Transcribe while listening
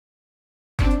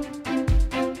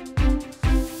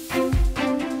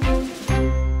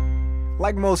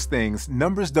Like most things,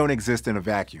 numbers don't exist in a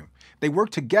vacuum. They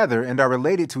work together and are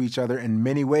related to each other in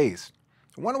many ways.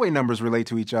 One way numbers relate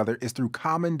to each other is through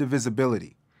common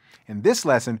divisibility. In this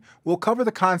lesson, we'll cover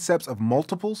the concepts of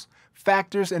multiples,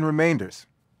 factors, and remainders.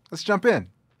 Let's jump in.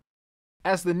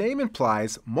 As the name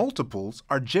implies, multiples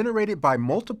are generated by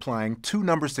multiplying two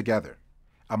numbers together.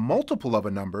 A multiple of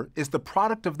a number is the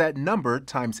product of that number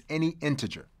times any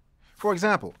integer. For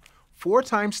example, 4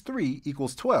 times 3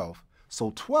 equals 12,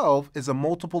 so 12 is a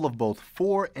multiple of both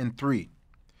 4 and 3.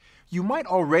 You might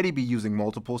already be using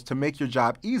multiples to make your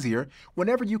job easier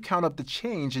whenever you count up the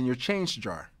change in your change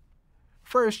jar.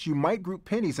 First, you might group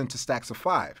pennies into stacks of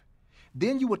 5.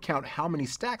 Then you would count how many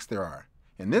stacks there are.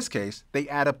 In this case, they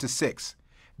add up to 6.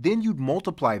 Then you'd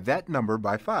multiply that number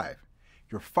by 5.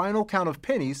 Your final count of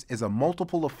pennies is a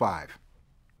multiple of 5.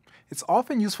 It's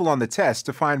often useful on the test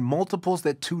to find multiples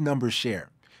that two numbers share.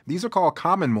 These are called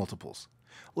common multiples.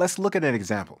 Let's look at an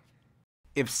example.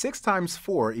 If 6 times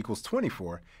 4 equals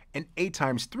 24 and 8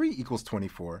 times 3 equals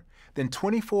 24, then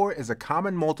 24 is a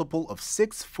common multiple of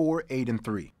 6, 4, 8, and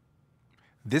 3.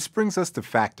 This brings us to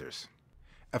factors.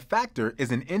 A factor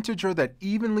is an integer that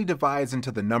evenly divides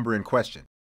into the number in question.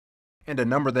 And a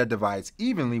number that divides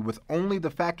evenly with only the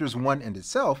factors 1 and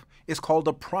itself is called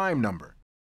a prime number.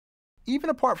 Even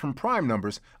apart from prime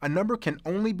numbers, a number can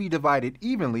only be divided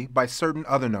evenly by certain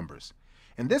other numbers.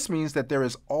 And this means that there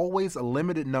is always a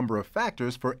limited number of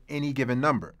factors for any given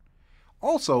number.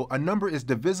 Also, a number is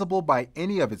divisible by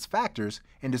any of its factors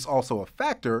and is also a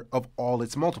factor of all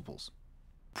its multiples.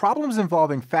 Problems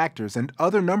involving factors and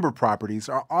other number properties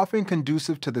are often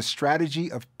conducive to the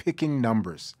strategy of picking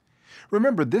numbers.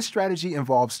 Remember, this strategy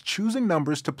involves choosing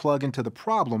numbers to plug into the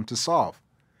problem to solve.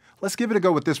 Let's give it a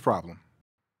go with this problem.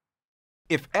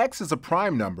 If x is a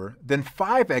prime number, then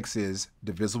 5x is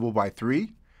divisible by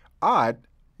 3, odd,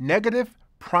 negative,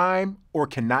 prime, or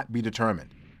cannot be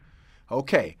determined.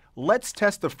 Okay, let's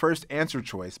test the first answer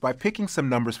choice by picking some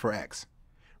numbers for x.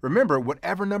 Remember,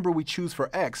 whatever number we choose for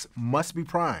x must be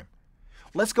prime.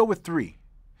 Let's go with 3.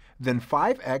 Then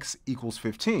 5x equals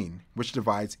 15, which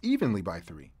divides evenly by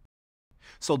 3.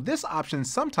 So this option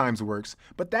sometimes works,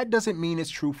 but that doesn't mean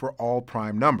it's true for all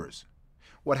prime numbers.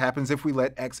 What happens if we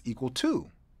let x equal 2?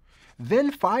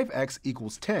 Then 5x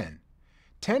equals 10.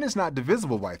 10 is not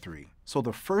divisible by 3, so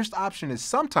the first option is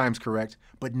sometimes correct,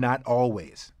 but not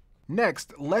always.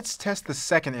 Next, let's test the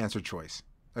second answer choice.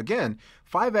 Again,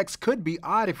 5x could be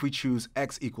odd if we choose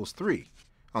x equals 3.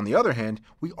 On the other hand,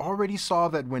 we already saw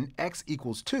that when x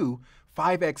equals 2,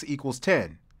 5x equals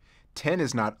 10. 10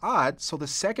 is not odd, so the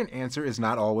second answer is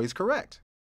not always correct.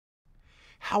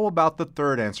 How about the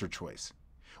third answer choice?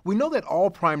 We know that all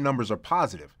prime numbers are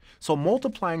positive, so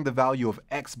multiplying the value of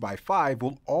x by 5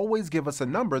 will always give us a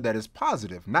number that is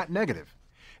positive, not negative.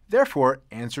 Therefore,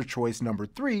 answer choice number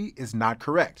 3 is not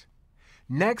correct.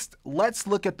 Next, let's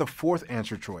look at the fourth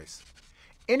answer choice.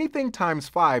 Anything times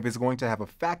 5 is going to have a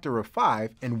factor of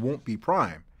 5 and won't be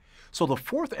prime. So the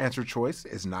fourth answer choice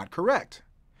is not correct.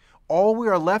 All we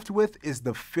are left with is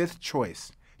the fifth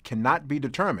choice, cannot be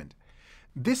determined.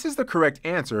 This is the correct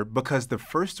answer because the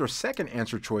first or second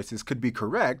answer choices could be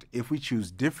correct if we choose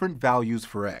different values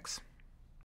for x.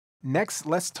 Next,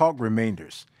 let's talk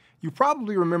remainders. You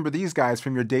probably remember these guys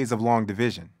from your days of long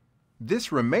division.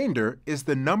 This remainder is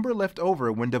the number left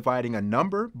over when dividing a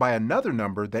number by another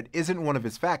number that isn't one of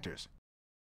its factors.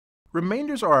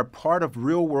 Remainders are a part of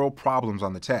real-world problems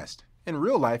on the test. In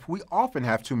real life, we often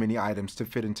have too many items to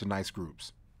fit into nice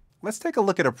groups. Let's take a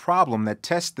look at a problem that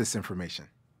tests this information.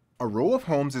 A row of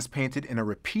homes is painted in a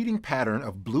repeating pattern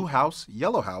of blue house,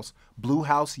 yellow house, blue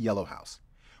house, yellow house.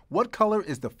 What color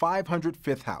is the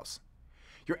 505th house?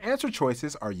 Your answer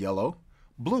choices are yellow,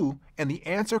 blue, and the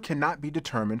answer cannot be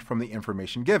determined from the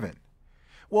information given.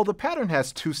 Well, the pattern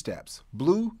has two steps,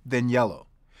 blue, then yellow.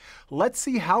 Let's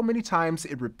see how many times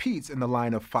it repeats in the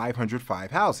line of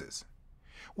 505 houses.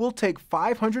 We'll take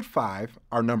 505,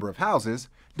 our number of houses,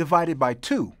 divided by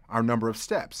 2, our number of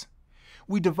steps.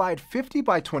 We divide 50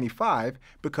 by 25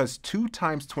 because 2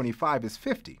 times 25 is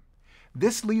 50.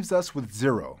 This leaves us with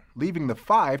 0, leaving the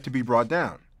 5 to be brought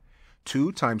down.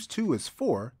 2 times 2 is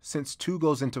 4, since 2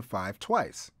 goes into 5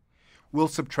 twice. We'll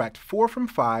subtract 4 from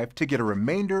 5 to get a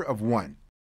remainder of 1.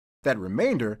 That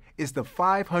remainder is the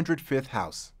 505th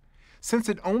house. Since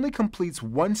it only completes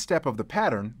one step of the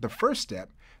pattern, the first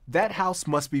step, that house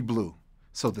must be blue.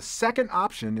 So the second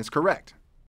option is correct.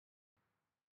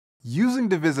 Using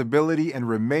divisibility and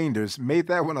remainders made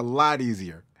that one a lot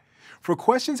easier. For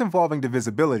questions involving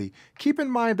divisibility, keep in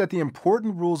mind that the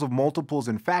important rules of multiples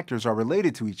and factors are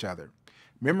related to each other.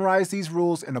 Memorize these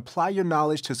rules and apply your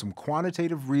knowledge to some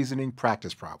quantitative reasoning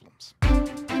practice problems.